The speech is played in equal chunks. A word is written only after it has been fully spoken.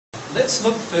let's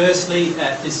look firstly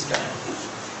at this scale.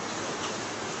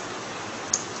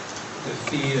 The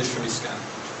fear truth scale.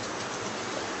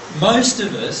 Most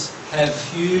of us have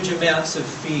huge amounts of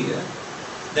fear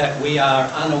that we are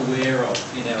unaware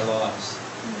of in our lives.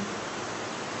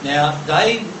 Now,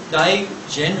 they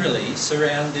generally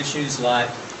surround issues like,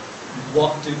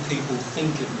 what do people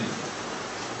think of me?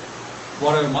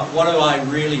 What do I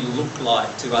really look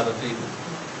like to other people?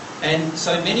 And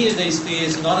so many of these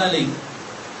fears not only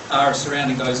are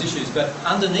surrounding those issues, but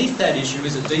underneath that issue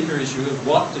is a deeper issue of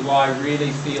what do I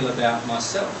really feel about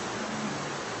myself?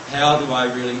 How do I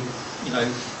really,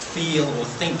 feel or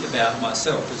think about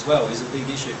myself as well is a big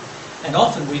issue. And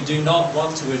often we do not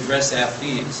want to address our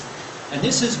fears. And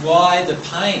this is why the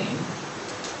pain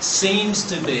seems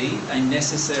to be a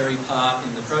necessary part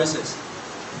in the process.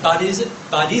 But is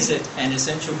it an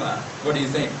essential part? What do you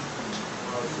think?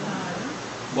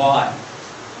 Why?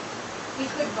 We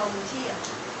could volunteer.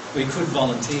 We could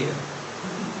volunteer.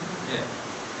 Yeah.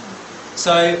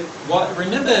 So,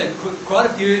 remember, quite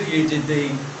a few of you did the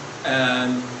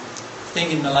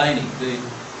thing in Mulaney, the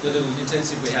little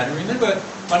intensive we had. And remember,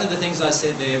 one of the things I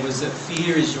said there was that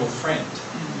fear is your friend.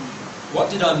 What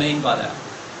did I mean by that?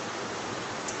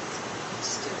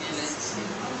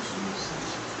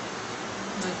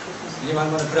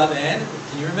 Anyone want to put up their hand?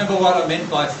 Can you remember what I meant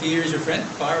by fear is your friend?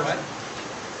 Fire away.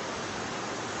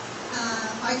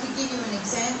 I could give you an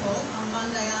example. On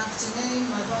Monday afternoon,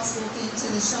 my boss walked into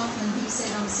the shop and he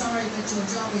said, "I'm sorry, but your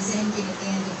job is ending at the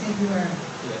end of February."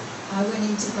 Yeah. I went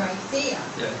into great fear.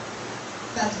 Yeah.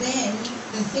 But then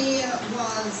the fear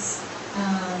was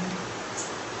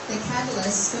the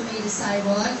catalyst for me to say,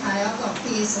 well, okay, I've got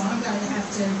fear, so I'm going to have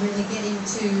to really get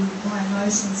into my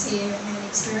emotions here and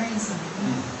experience them.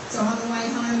 So on the way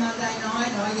home Monday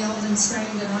night, I yelled and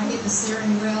screamed and I hit the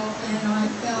steering wheel and I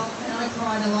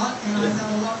cried a lot and I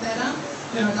felt a lot better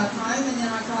when I got home, and then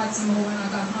I cried some more when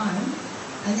I got home.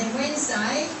 And then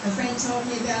Wednesday, a friend told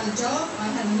me about a job. I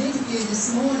had an interview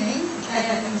this morning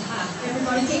and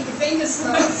everybody keep your fingers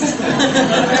crossed.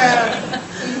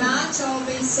 In March I'll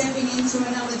be stepping into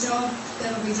another job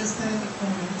that'll be just perfect for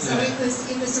me. So it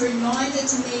was a reminder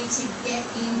to me to get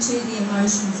into the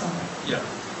emotions of it.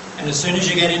 Yeah. And as soon as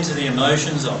you get into the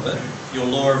emotions of it, your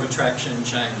law of attraction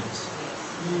changes.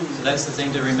 So that's the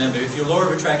thing to remember. If your law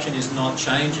of attraction is not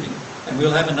changing, and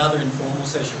we'll have another informal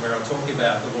session where I'll talk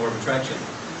about the law of attraction,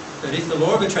 but if the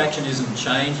law of attraction isn't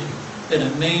changing, then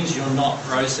it means you're not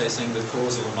processing the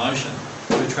causal emotion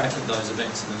that attracted those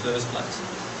events in the first place.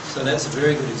 So that's a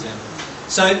very good example.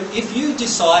 So if you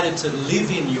decided to live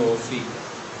in your fear,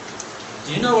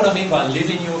 do you know what I mean by live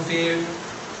in your fear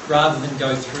rather than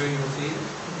go through your fear?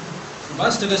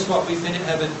 Most of us, what we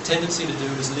have a tendency to do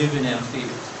is live in our fear.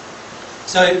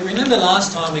 So remember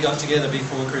last time we got together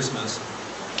before Christmas,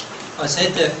 I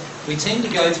said that we tend to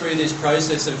go through this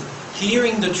process of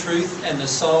hearing the truth and the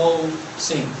soul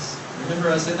sings. Remember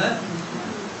I said that?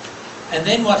 And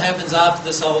then what happens after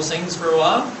the soul sings for a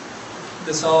while?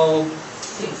 The soul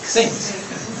sinks.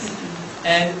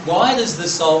 And why does the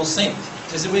soul sink?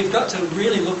 Because we've got to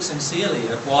really look sincerely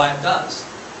at why it does.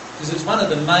 Because it's one of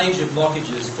the major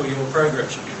blockages for your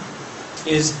progression,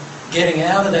 is getting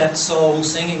out of that soul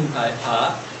singing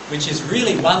part, which is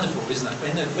really wonderful, isn't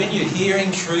it? When you're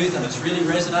hearing truth and it's really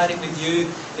resonating with you,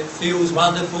 it feels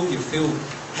wonderful, you feel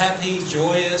happy,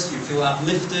 joyous, you feel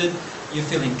uplifted, you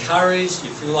feel encouraged,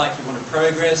 you feel like you want to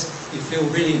progress, you feel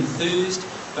really enthused.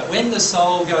 But when the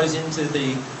soul goes into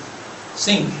the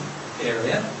sink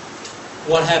area,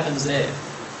 what happens there?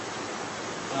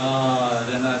 Oh,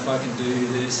 I don't know if I can do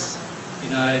this.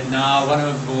 No, I want to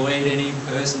avoid any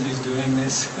person who's doing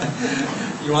this.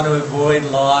 You want to avoid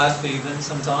life even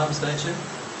sometimes, don't you?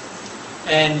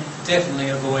 And definitely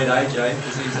avoid AJ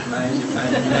because he's a major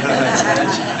pain in the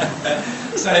neck.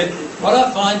 So what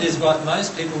I find is what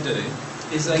most people do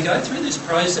is they go through this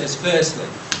process firstly.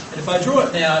 And if I draw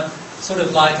it now sort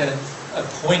of like a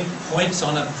points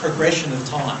on a progression of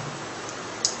time.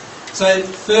 So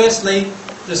firstly,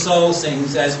 the soul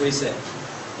sings, as we said.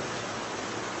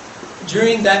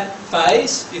 During that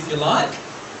phase, if you like,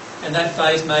 and that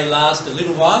phase may last a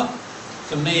little while,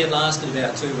 for me it lasted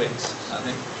about 2 weeks, I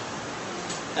think.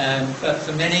 But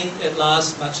for many it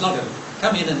lasts much longer.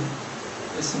 Come in and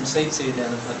there's some seats here down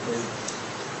the front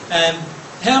there.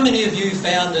 How many of you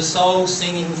found the soul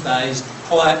singing phase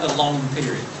quite a long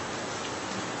period?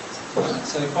 Right,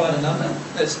 so quite a number.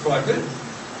 That's quite good.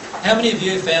 How many of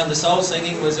you found the soul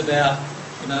singing was about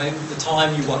the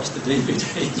time you watched the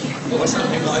DVD or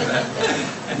something like that?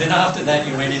 And then after that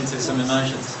you went into some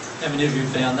emotions. How many of you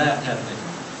found that happening?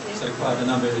 So quite a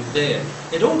number there.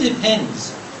 It all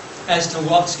depends as to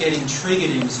what's getting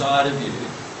triggered inside of you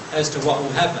as to what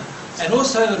will happen. And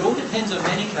also it all depends in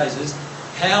many cases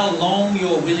how long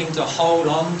you're willing to hold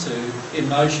on to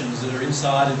emotions that are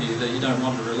inside of you that you don't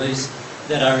want to release,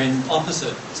 that are in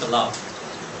opposite to love.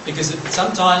 Because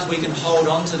sometimes we can hold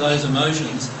on to those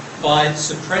emotions by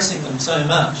suppressing them so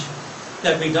much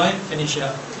that we don't finish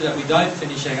up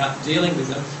dealing with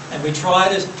them, and we try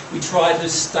to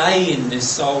stay in this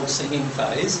soul singing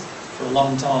phase for a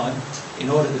long time in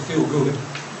order to feel good.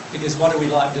 Because what do we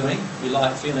like doing? We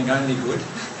like feeling only good.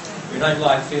 We don't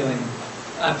like feeling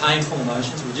painful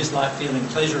emotions. We just like feeling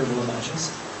pleasurable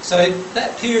emotions. So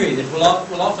that period will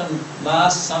often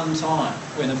last some time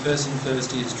when a person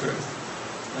first hears truth.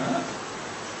 All right?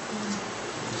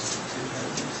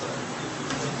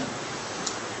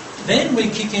 Then we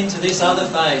kick into this other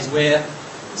phase where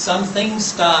some things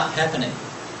start happening.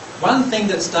 One thing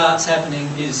that starts happening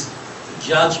is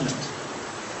judgment.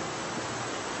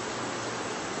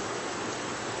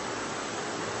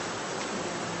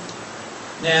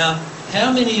 Now,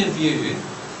 how many of you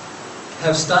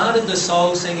have started the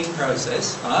soul singing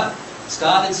process, right?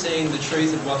 Started seeing the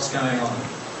truth of what's going on,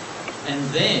 and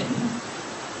then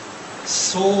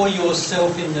saw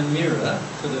yourself in the mirror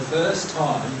for the first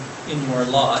time in your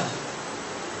life,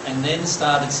 and then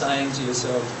started saying to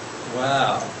yourself,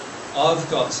 wow, I've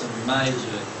got some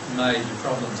major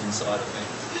problems inside of me.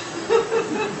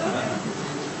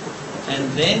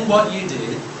 And then what you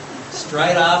did,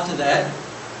 straight after that,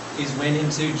 is went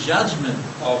into judgment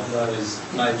of those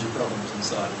major problems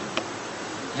inside of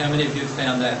you. How many of you have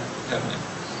found that happening?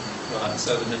 Right,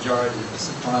 so the majority of us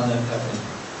have found that happening.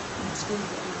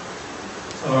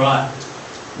 All right.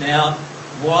 Now,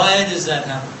 why does that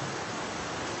happen?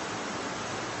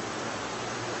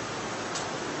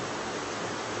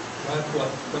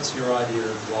 What's your idea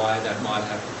of why that might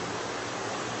happen?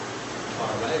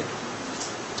 Far away.